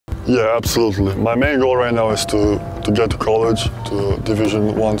Yeah, absolutely. My main goal right now is to get to college, to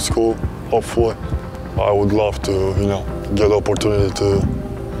Division I school, hopefully. I would love to, get the opportunity to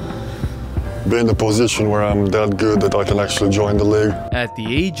be in the position where I'm that good that I can actually join the league. At the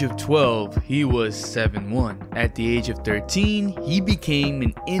age of 12, he was 7'1". At the age of 13, he became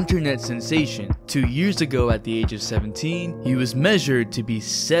an internet sensation. 2 years ago, at the age of 17, he was measured to be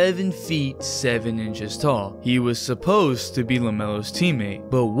 7 feet 7 inches tall. He was supposed to be LaMelo's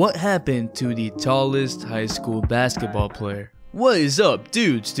teammate, but what happened to the tallest high school basketball player? What is up,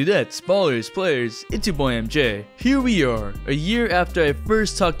 dudes, dudettes, ballers, players? It's your boy MJ. Here we are, a year after I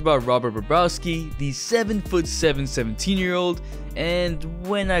first talked about Robert Bobroczky, the 7'7" 17-year-old, and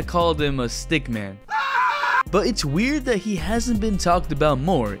when I called him a stickman. But it's weird that he hasn't been talked about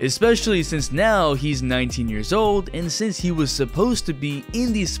more, especially since now he's 19 years old and since he was supposed to be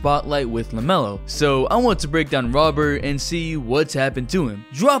in the spotlight with LaMelo. So I want to break down Robert and see what's happened to him.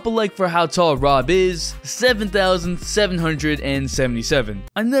 Drop a like for how tall Rob is, 7,777.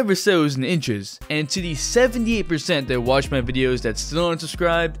 I never said it was in inches, and to the 78% that watch my videos that still aren't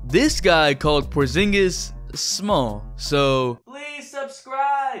subscribed, this guy called Porzingis small, so please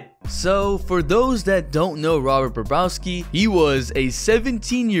subscribe. So for those that don't know Robert Bobroczky, he was a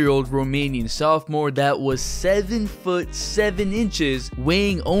 17-year-old Romanian sophomore that was 7 foot 7 inches,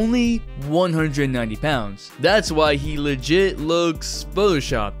 weighing only 190 pounds. That's why he legit looks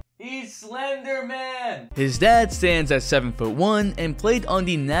photoshopped. He's Slender Man! His dad stands at 7'1" and played on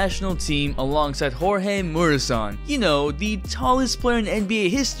the national team alongside Jorge Muresan. You know, the tallest player in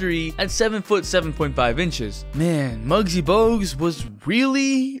NBA history at 7 foot 7.5 inches. Man, Muggsy Bogues was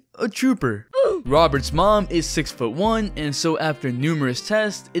really a trooper. Robert's mom is 6'1", and so after numerous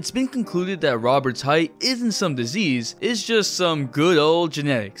tests, it's been concluded that Robert's height isn't some disease, it's just some good old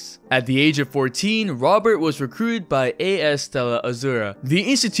genetics. At the age of 14, Robert was recruited by AS Stella Azzurra, the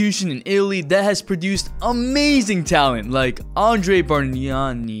institution in Italy that has produced amazing talent like Andre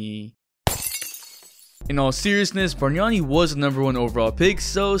Bargnani. In all seriousness, Bargnani was the #1 overall pick,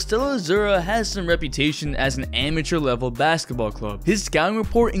 so Stella Azzurra has some reputation as an amateur level basketball club. His scouting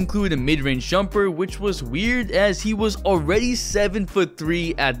report included a mid-range jumper, which was weird as he was already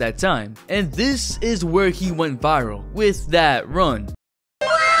 7'3" at that time. And this is where he went viral, with that run.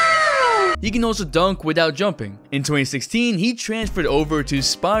 He can also dunk without jumping. In 2016, he transferred over to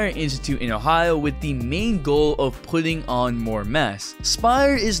SPIRE Institute in Ohio with the main goal of putting on more mass.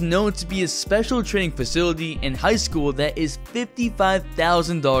 SPIRE is known to be a special training facility in high school that is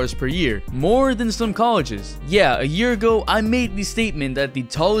 $55,000 per year, more than some colleges. Yeah, a year ago, I made the statement that the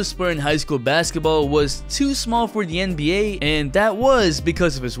tallest player in high school basketball was too small for the NBA, and that was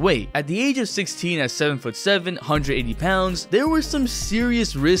because of his weight. At the age of 16 at 7'7", 180 pounds, there were some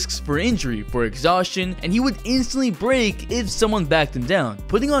serious risks for injury, for exhaustion, and he would instantly break if someone backed him down.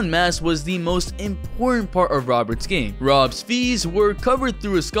 Putting on mass was the most important part of Robert's game. Rob's fees were covered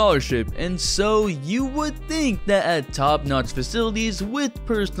through a scholarship, and so you would think that at top-notch facilities with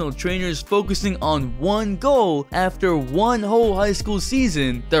personal trainers focusing on one goal after one whole high school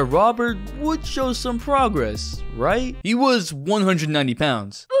season, that Robert would show some progress, right? He was 190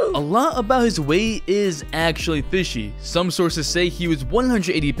 pounds. A lot about his weight is actually fishy. Some sources say he was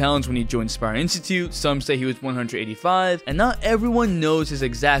 180 pounds when he joined SPIRE Institute, some say he was 185, and not everyone knows his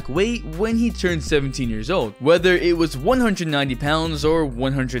exact weight when he turned 17 years old, whether it was 190 pounds or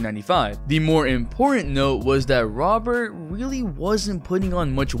 195. The more important note was that Robert really wasn't putting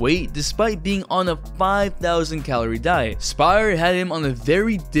on much weight despite being on a 5,000 calorie diet. SPIRE had him on a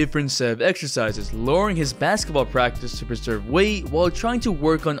very different set of exercises, lowering his basketball practice to preserve weight while trying to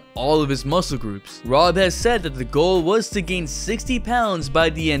work on all of his muscle groups. Rob has said that the goal was to gain 60 pounds by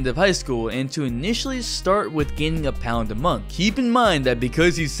the end of high school and to initially start with gaining a pound a month. Keep in mind that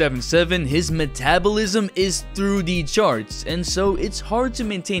because he's 7'7", his metabolism is through the charts, and so it's hard to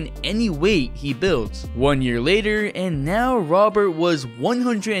maintain any weight he builds. 1 year later, and now Robert was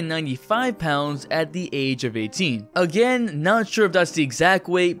 195 pounds at the age of 18. Again, not sure if that's the exact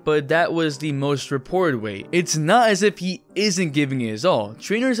weight, but that was the most reported weight. It's not as if he isn't giving it his all.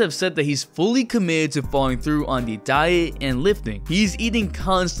 Trainers have said that he's fully committed to following through on the diet and lifting. He's eating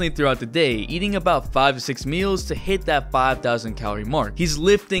constantly throughout the day, eating about 5 to 6 meals to hit that 5,000 calorie mark. He's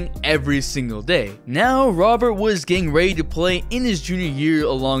lifting every single day. Now Robert was getting ready to play in his junior year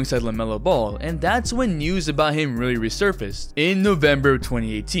alongside LaMelo Ball, and that's when news about him really resurfaced in November of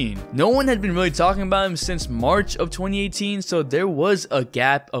 2018. No one had been really talking about him since March of 2018, so there was a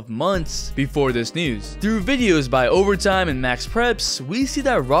gap of months before this news. Through videos by Overtime, time in max preps, we see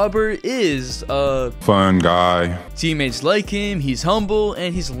that Robert is a fun guy. Teammates like him, he's humble,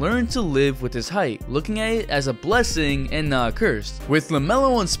 and he's learned to live with his height, looking at it as a blessing and not cursed. With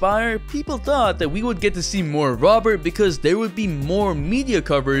LaMelo on SPIRE, people thought that we would get to see more of Robert because there would be more media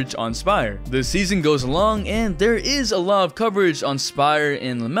coverage on SPIRE. The season goes along and there is a lot of coverage on SPIRE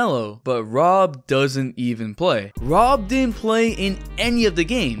and LaMelo, but Rob doesn't even play. Rob didn't play in any of the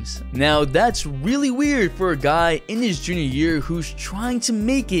games. Now that's really weird for a guy in his junior year who's trying to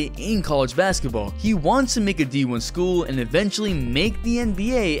make it in college basketball. He wants to make a D1 school and eventually make the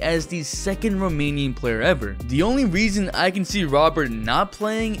NBA as the second Romanian player ever. The only reason I can see Robert not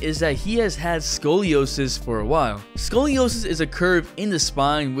playing is that he has had scoliosis for a while. Scoliosis is a curve in the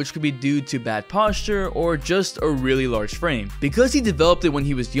spine which could be due to bad posture or just a really large frame. Because he developed it when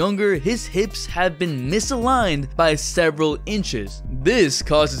he was younger, his hips have been misaligned by several inches. This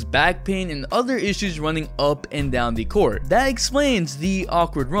causes back pain and other issues running up and down the court. That explains the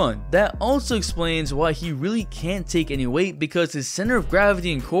awkward run. That also explains why he really can't take any weight because his center of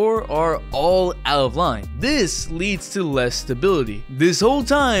gravity and core are all out of line. This leads to less stability. This whole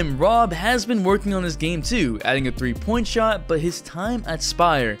time, Rob has been working on his game too, adding a 3-point shot, but his time at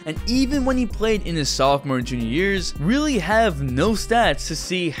SPIRE, and even when he played in his sophomore and junior years, really have no stats to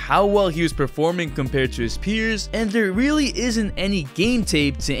see how well he was performing compared to his peers, and there really isn't any game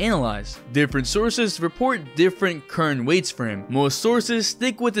tape to analyze. Different sources report different current weights for him. Most sources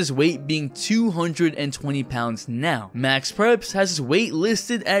stick with his weight being 220 pounds now. Max Preps has his weight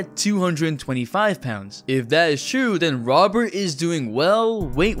listed at 225 pounds. If that is true, then Robert is doing well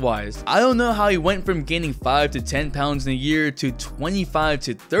weight-wise. I don't know how he went from gaining 5 to 10 pounds in a year to 25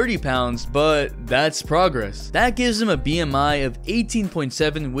 to 30 pounds, but that's progress. That gives him a BMI of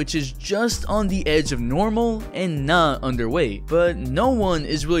 18.7, which is just on the edge of normal and not underweight. But no one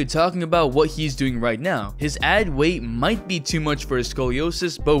is really talking about what he's doing right now. His added weight might be too much for his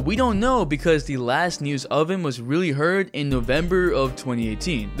scoliosis, but we don't know because the last news of him was really heard in November of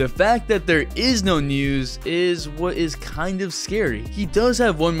 2018. The fact that there is no news is what is kind of scary. He does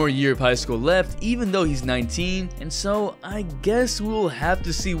have one more year of high school left, even though he's 19, and so I guess we'll have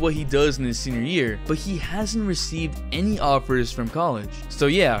to see what he does in his senior year, but he hasn't received any offers from college. So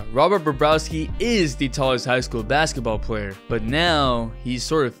yeah, Robert Bobroczky is the tallest high school basketball player, but now he's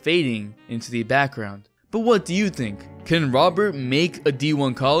sort of fading into the background. But what do you think? Can Robert make a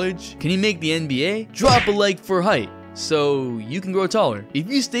D1 college? Can he make the NBA? Drop a like for height so you can grow taller. If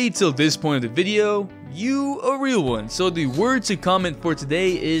you stayed till this point of the video, you a real one. So the word to comment for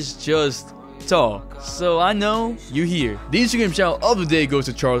today is just tall. So I know you here. The Instagram shout of the day goes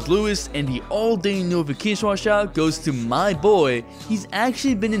to Charles Lewis, and the all-day notification shout goes to my boy. He's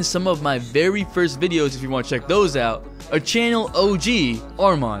actually been in some of my very first videos if you want to check those out. A channel OG,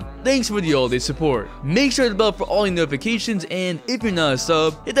 Armand. Thanks for the all-day support. Make sure to bell for all your notifications, and if you're not a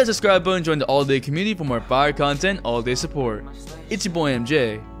sub, hit that subscribe button, join the all-day community for more fire content, all-day support. It's your boy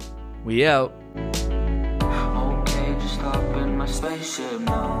MJ. We out. Okay, just hop in my spaceship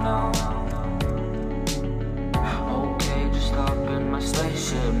now.